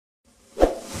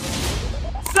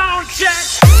Sound check.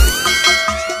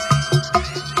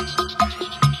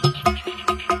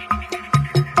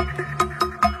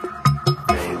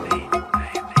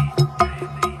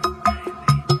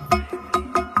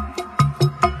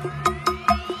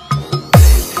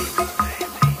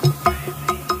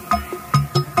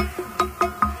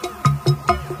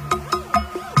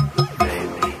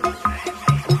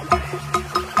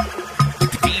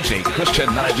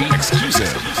 Jh168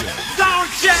 exclusive. Sound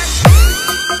check.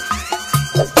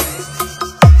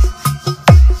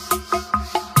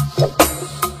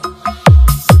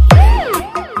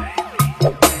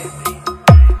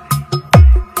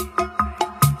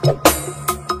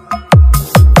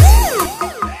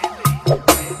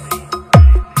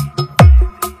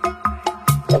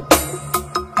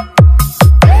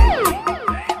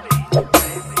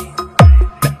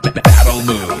 Battle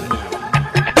mode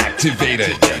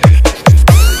activated.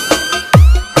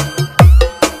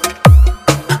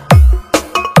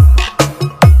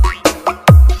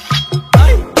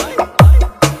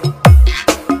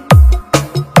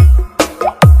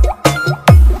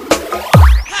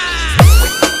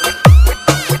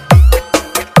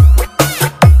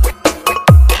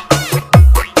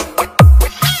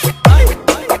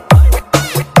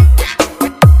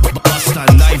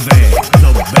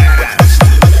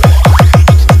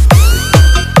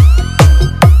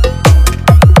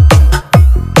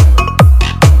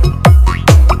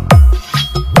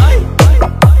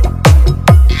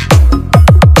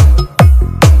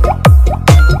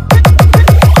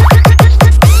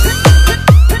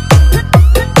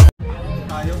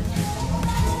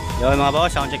 Yun mga boss,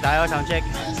 sound check tayo, sound check.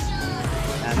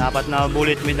 Yan, 4 na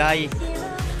bullet mid-high,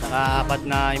 saka 4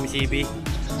 na MCB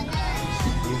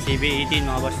 18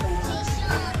 mga boss.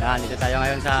 Yan, dito tayo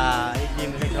ngayon sa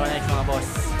EDLIM Electronics mga boss.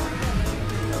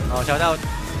 Oh, shout out.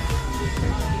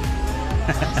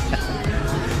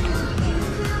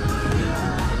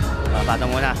 Patong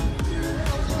muna.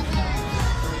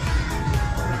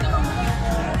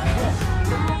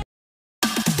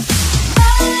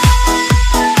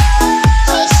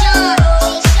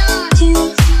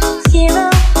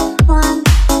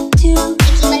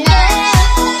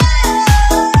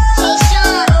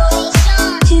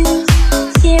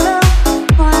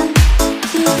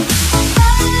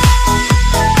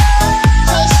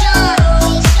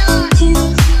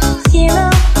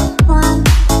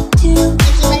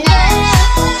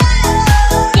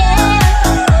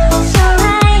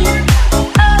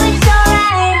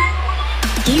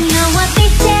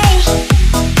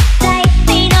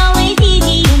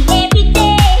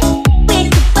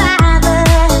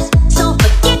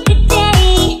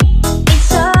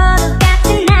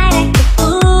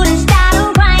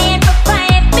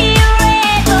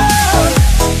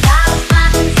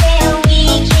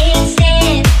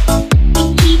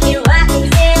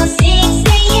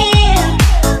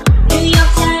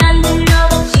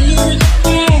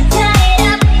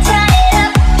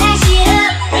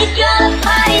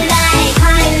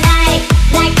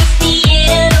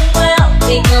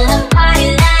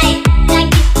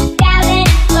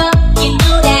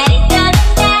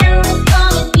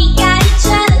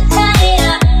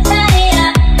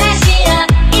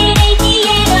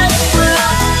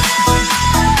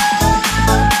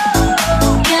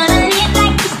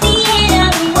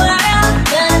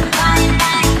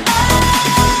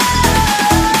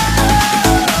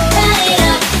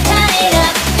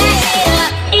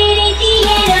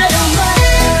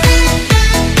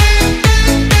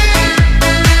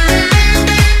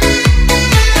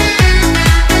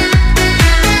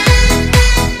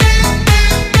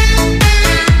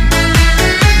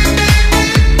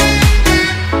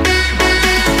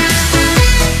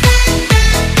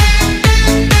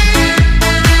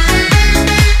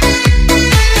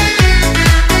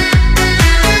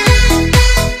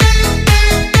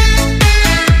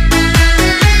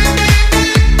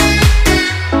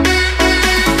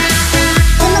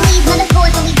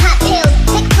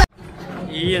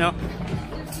 Yun o.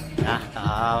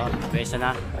 Pwesta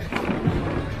na.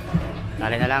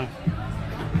 Tali na lang.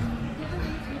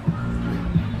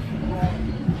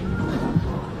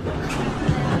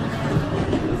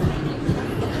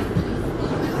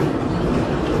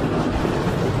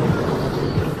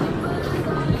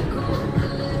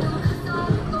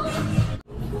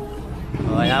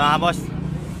 O, yan mga boss.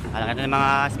 Alakit na ng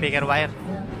mga speaker wire.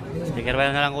 Speaker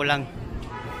wire na lang kulang.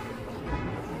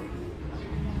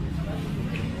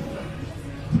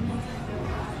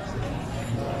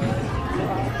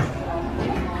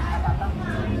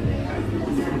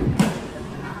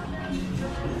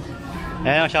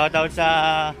 Ayan, shoutout sa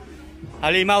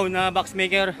Halimaw na box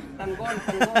maker. Tanggol.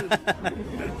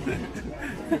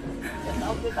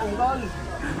 Shoutout to Tanggol.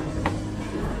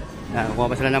 Kukuha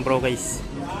pa sila ng pro case.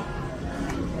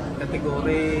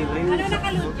 Category 9. Ano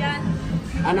nakaload dyan?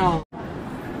 Ano?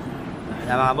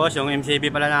 Ayan mga boss, yung MCB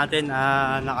pala natin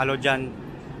nakaload dyan.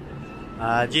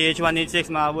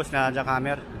 Jh168 mga boss na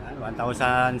jackhammer,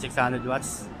 1600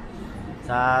 watts.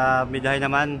 Sa mid-high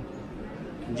naman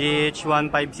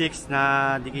Jh156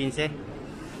 na D15,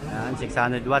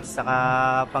 600 watts. Saka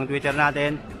pang Twitter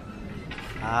natin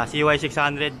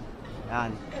CY600,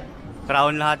 yan.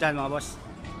 Crown lahat yan mga boss.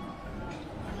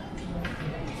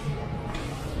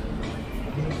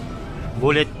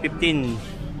 Bullet 15.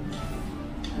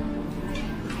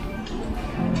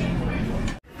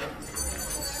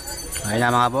 Ayun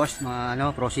na mga boss, mga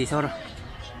processor.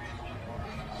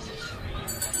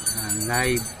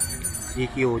 Live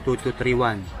EQ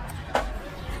 2231.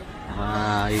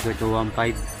 EQ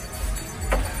 215.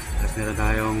 Tapos meron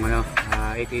tayong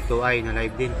 882i na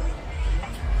live din.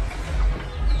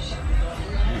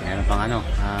 Meron pang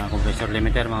compressor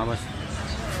limiter mga boss.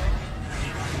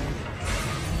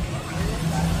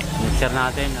 Mixer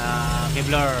natin,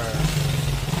 Kevlar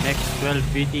Nex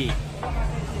 12 BT.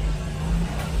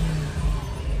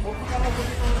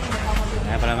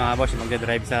 Ayan pala mga boss,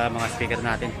 magdadrive sa mga speaker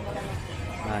natin.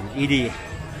 ED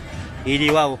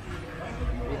wow.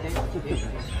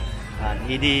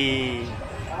 ED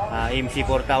MC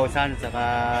 4000 saka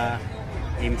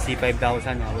MC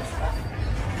 5000 mga boss.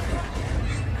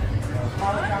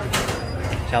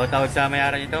 Shoutout sa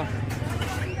mayari nito,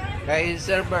 Kay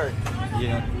Sir Bert.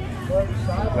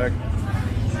 Bird.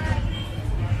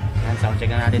 Yan, sound check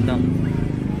na natin to.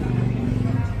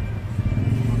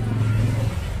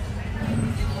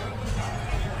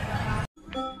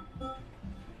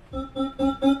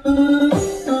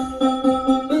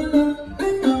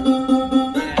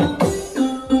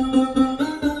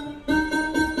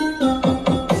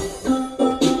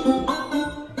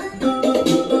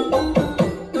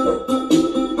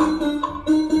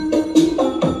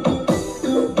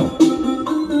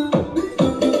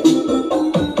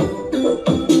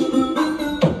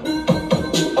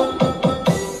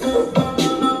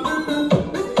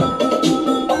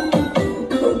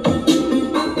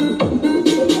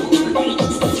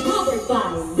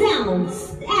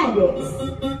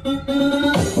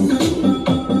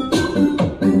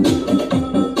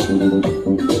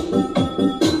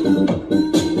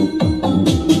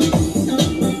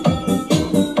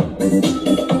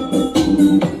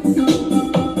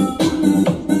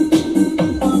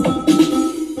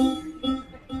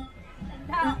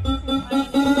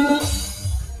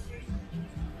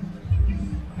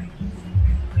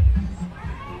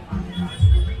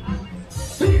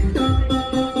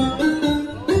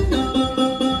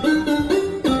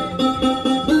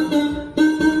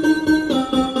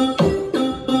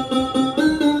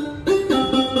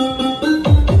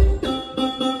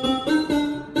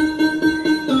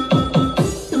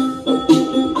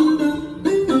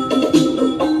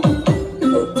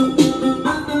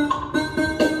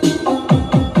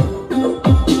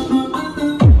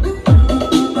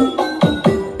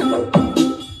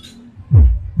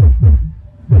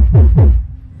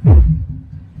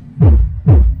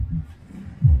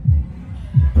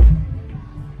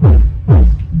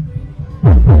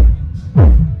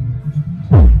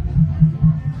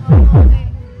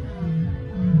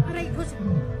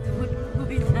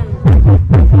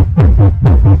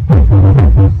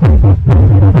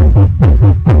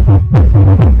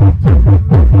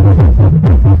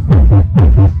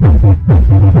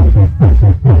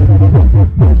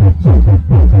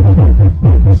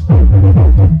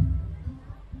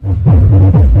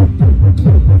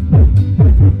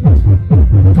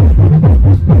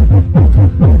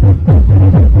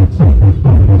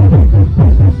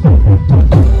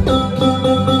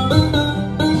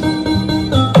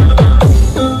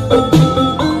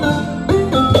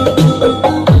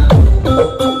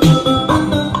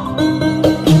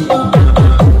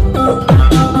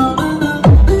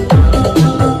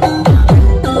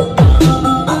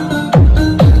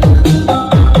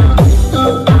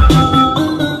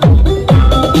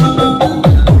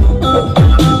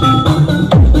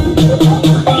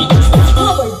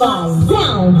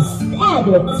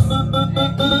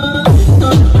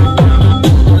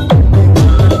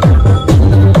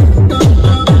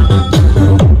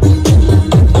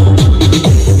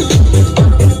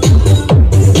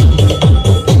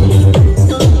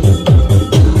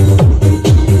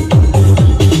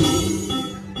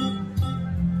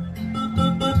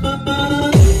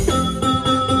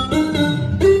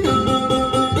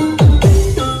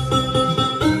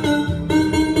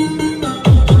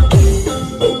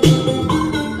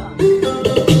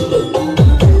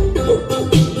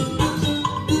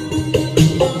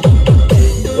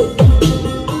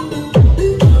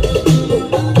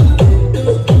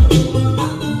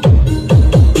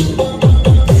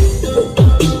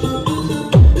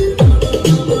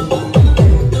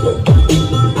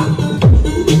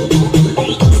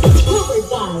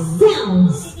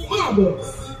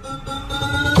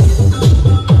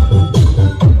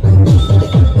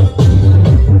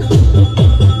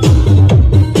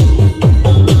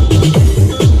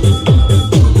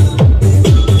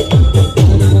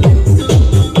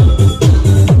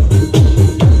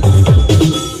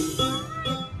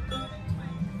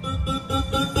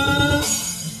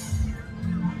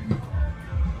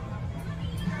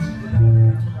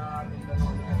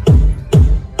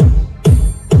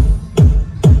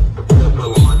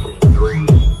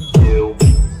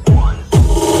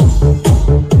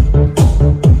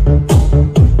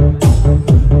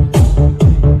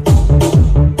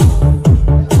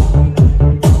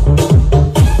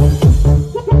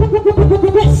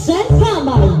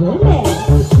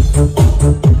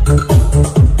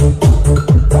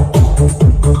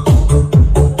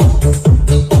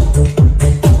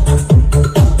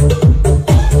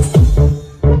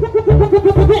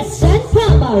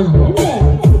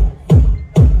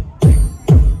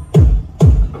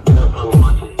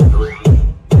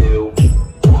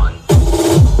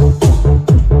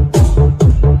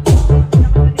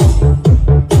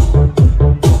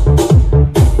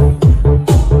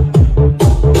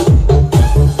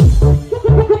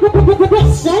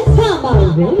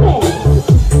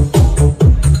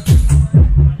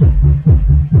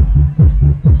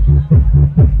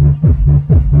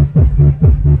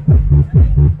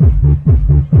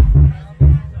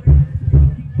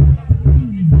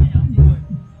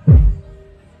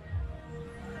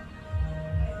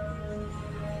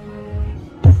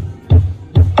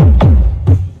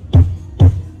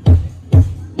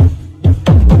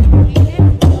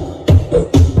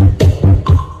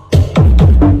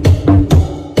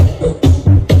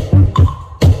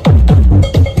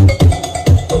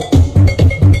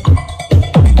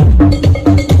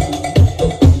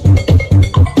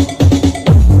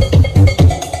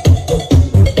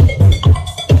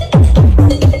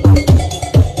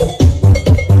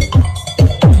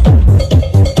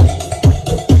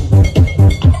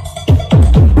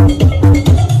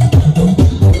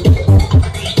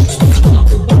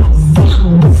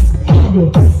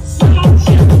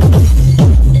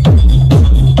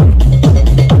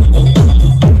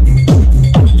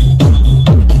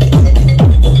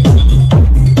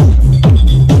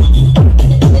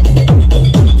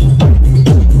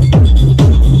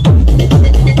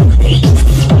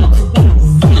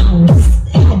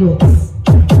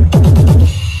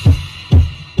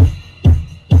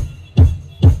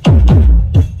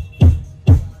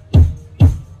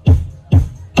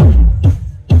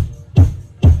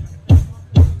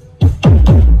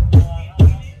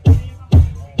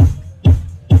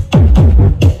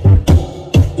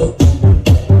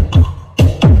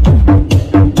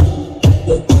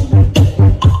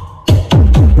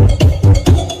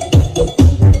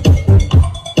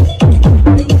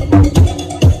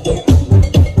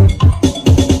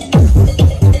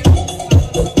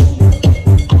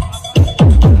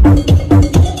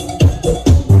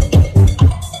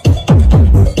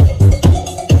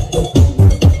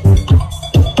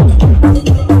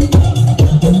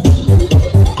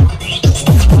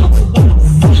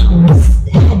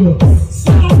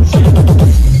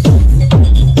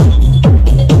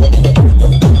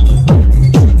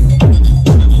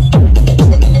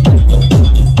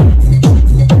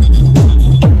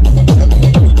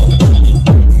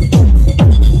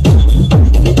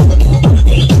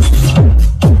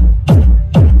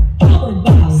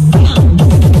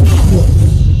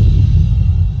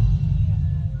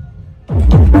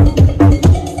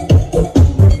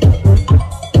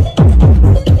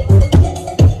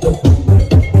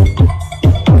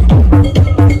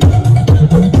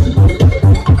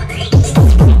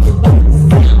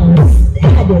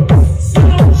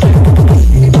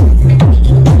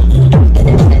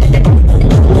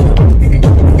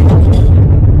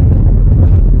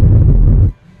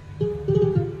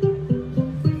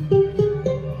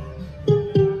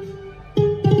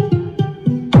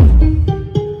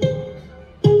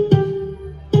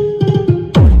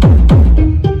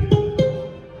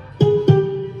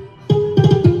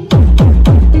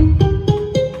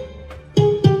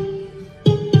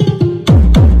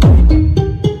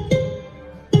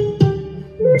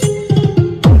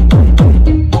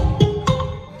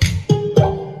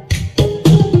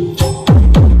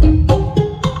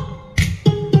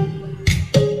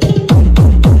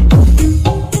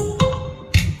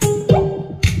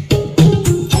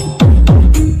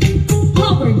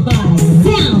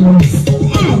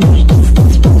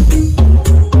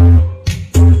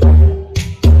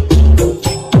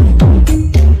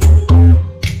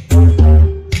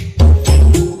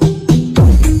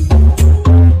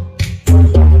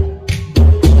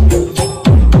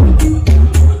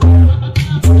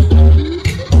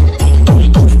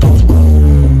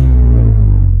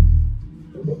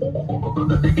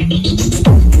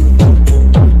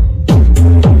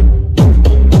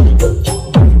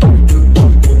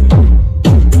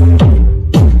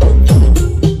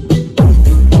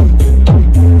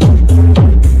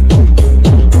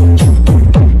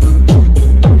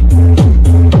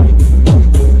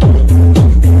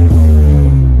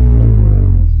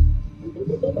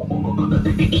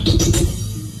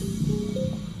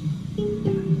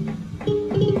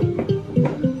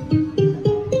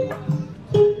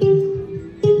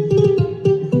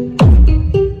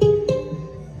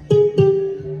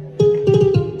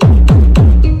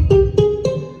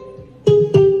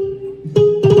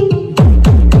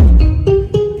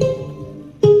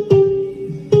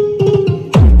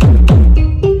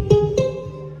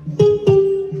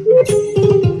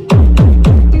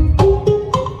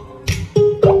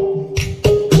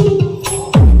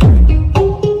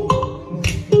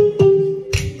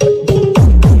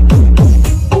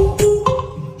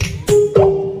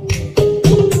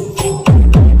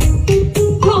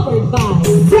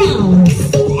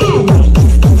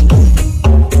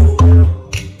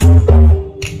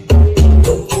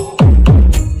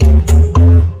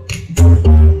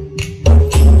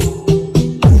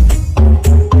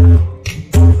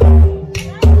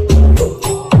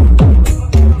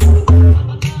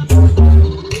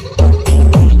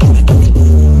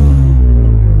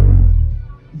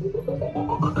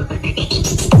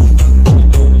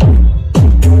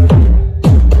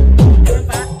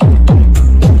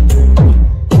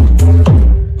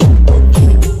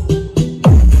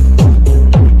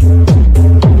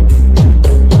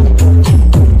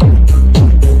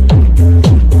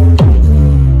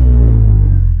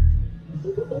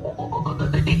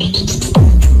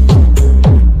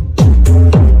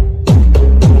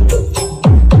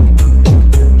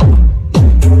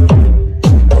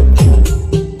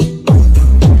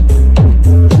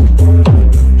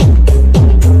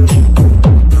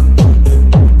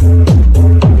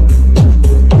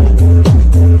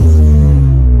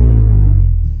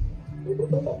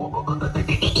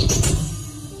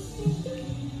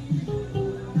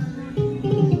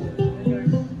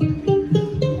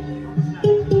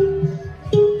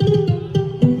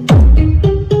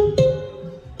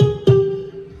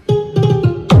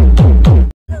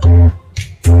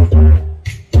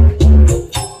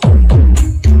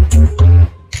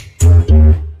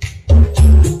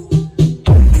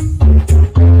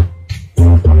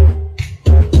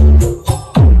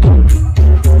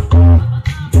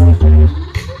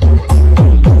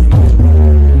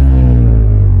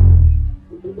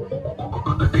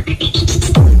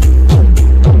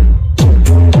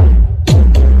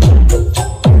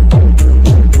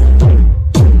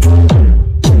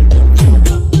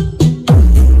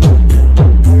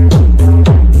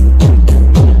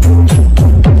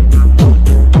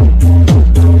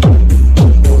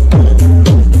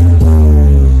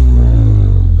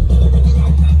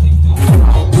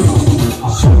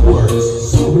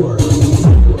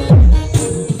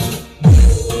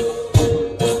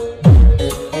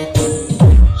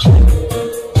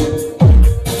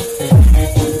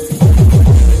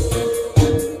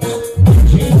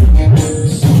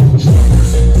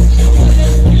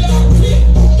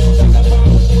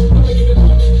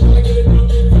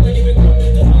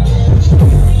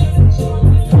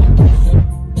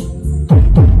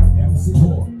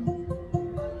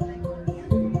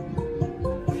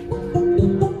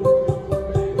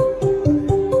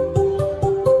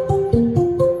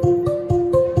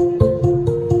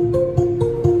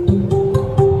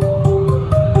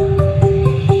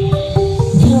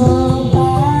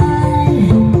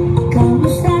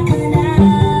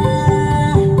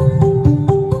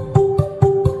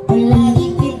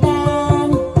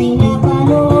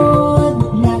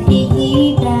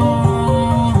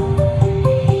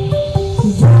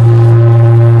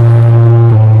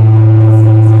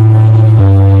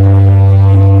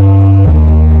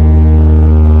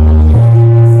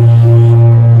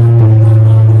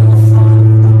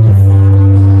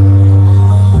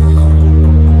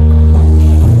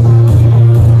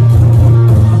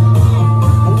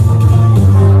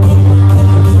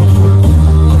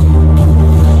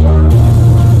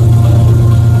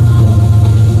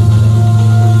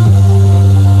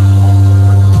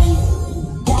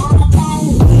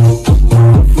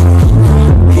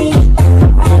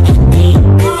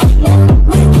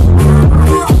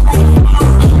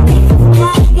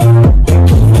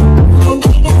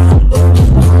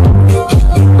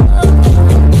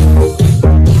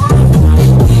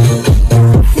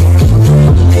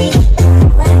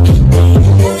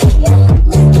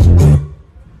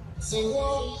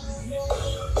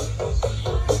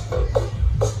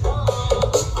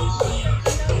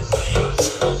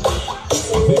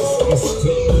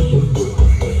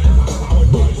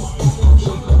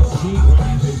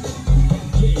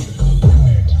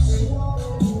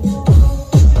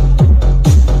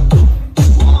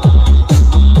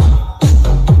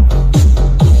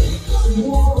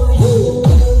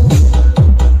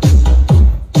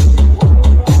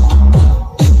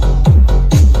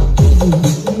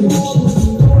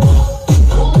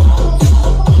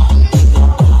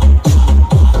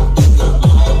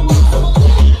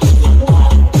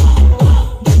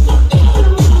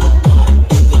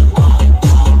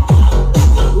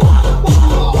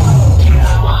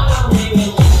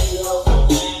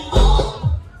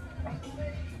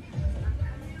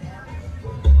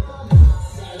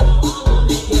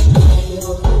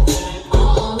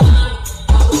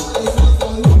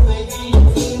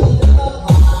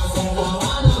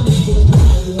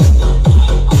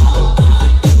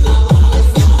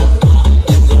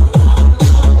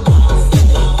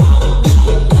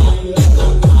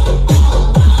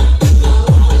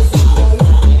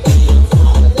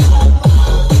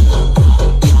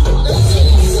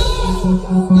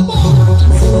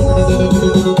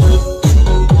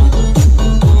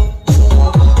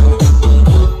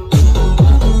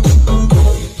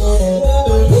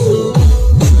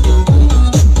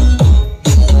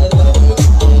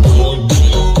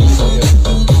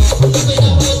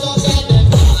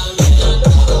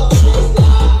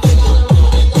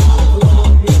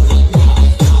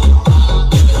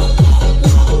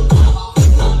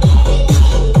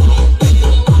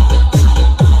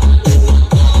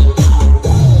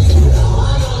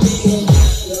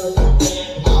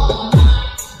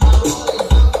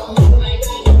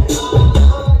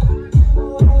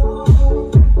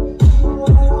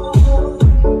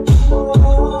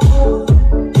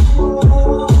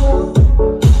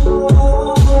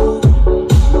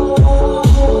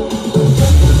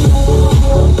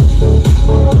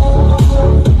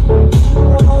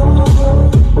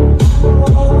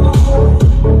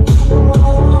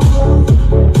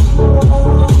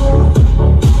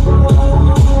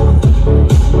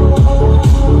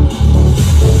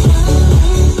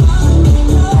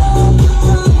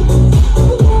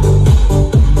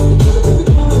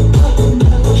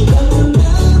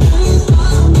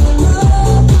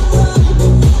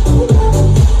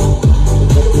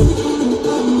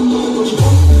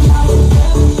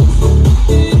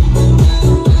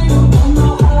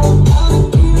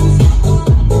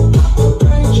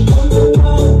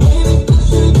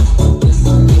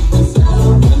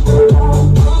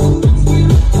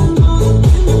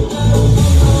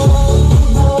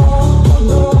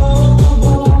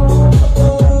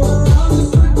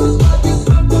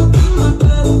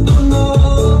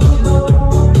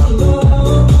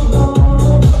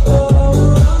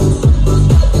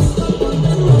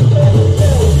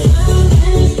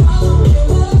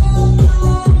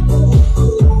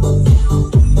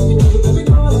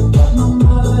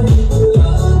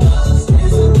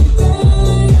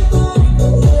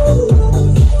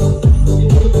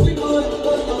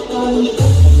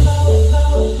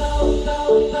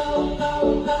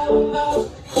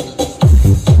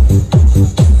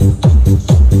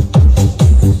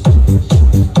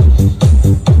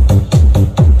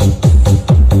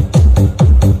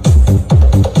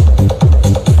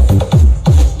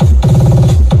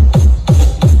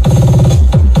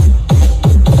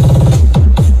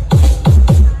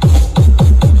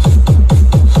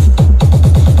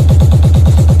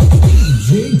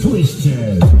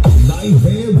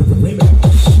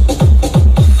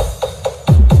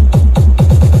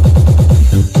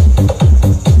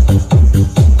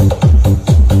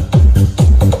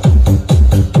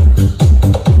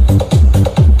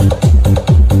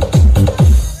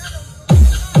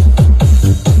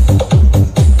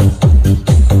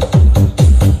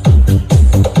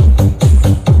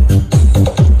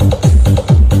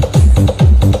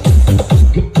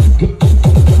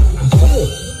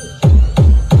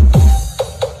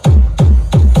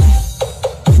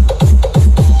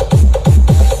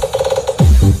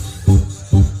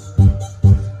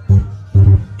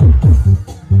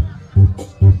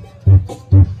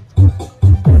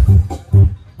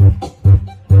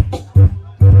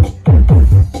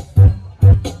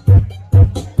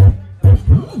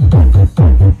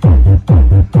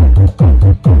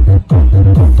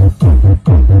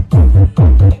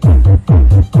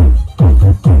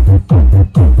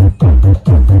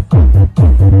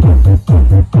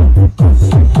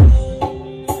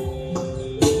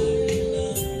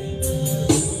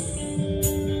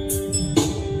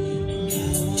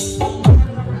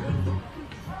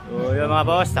 Mga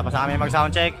boss, tapos na kami mag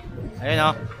soundcheck. Ayun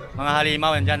oh, mga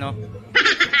halimaw yan dyan oh.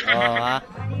 Oh ha.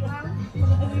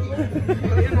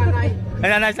 Ay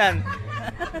nanay san?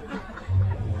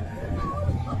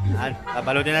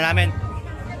 Papalutin na namin.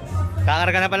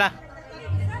 Kakarga na pala.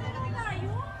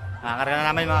 Kakarga na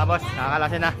namin mga boss,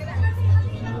 nakakalasin na.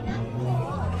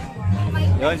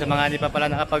 Yun, sa mga hindi pa pala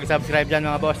nakapag-subscribe dyan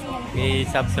mga boss,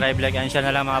 i-subscribe, like and share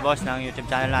na lang mga boss ng YouTube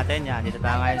channel natin. Yan, dito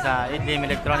tayo ngayon sa EDLIM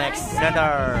Electronics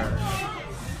Center.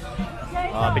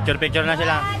 Oh, picture na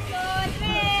sila.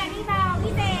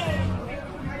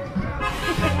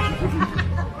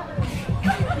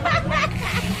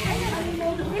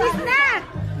 Bilis na!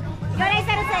 Ikaw na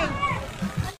isa Rosel.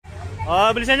 Oh,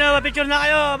 bilisan nyo, picture na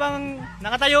kayo habang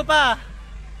nakatayo pa.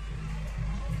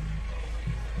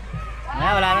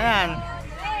 Wala na yan.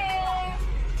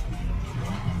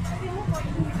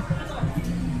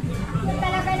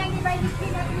 Talaga lang iba yung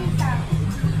pinapita.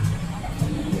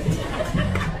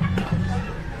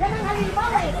 Yan ang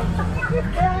halimbawa eh.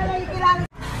 Kaya nga lang ikilala.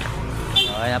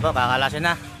 Okay na po, kakalasin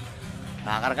na.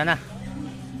 Kakarga na.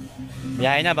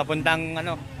 Biyahe na, papuntang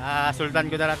ano, Sultan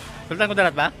Kudarat. Sultan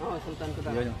Kudarat ba? Oo, Sultan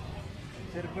Kudarat. Yun.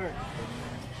 Server.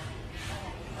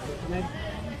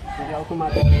 Hindi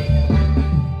automatic.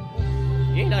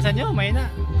 Okay, lakasan nyo, may na.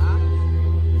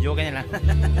 Joke nila.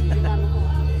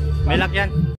 May lock yan.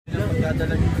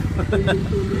 Magdadala niyo.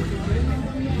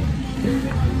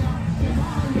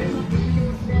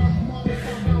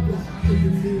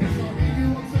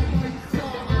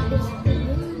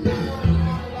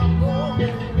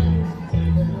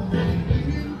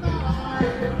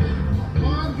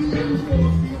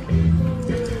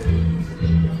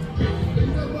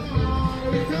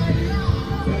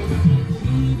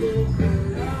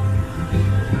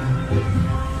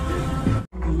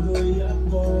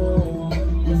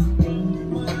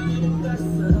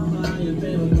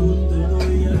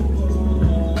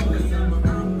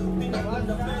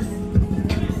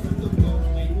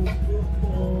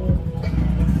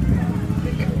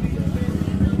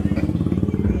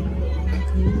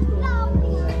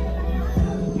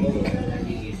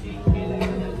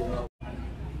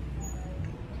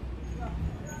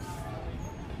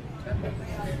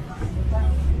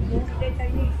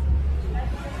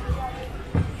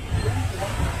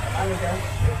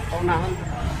 Paunahan.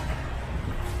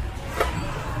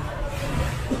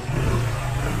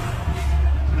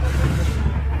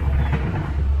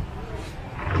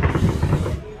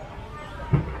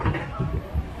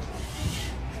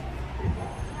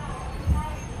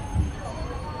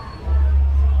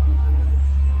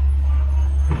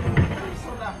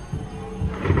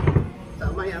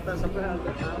 Sama yata sa vlog.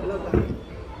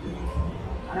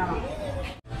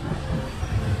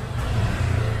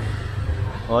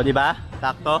 O, di ba?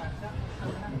 Sakto.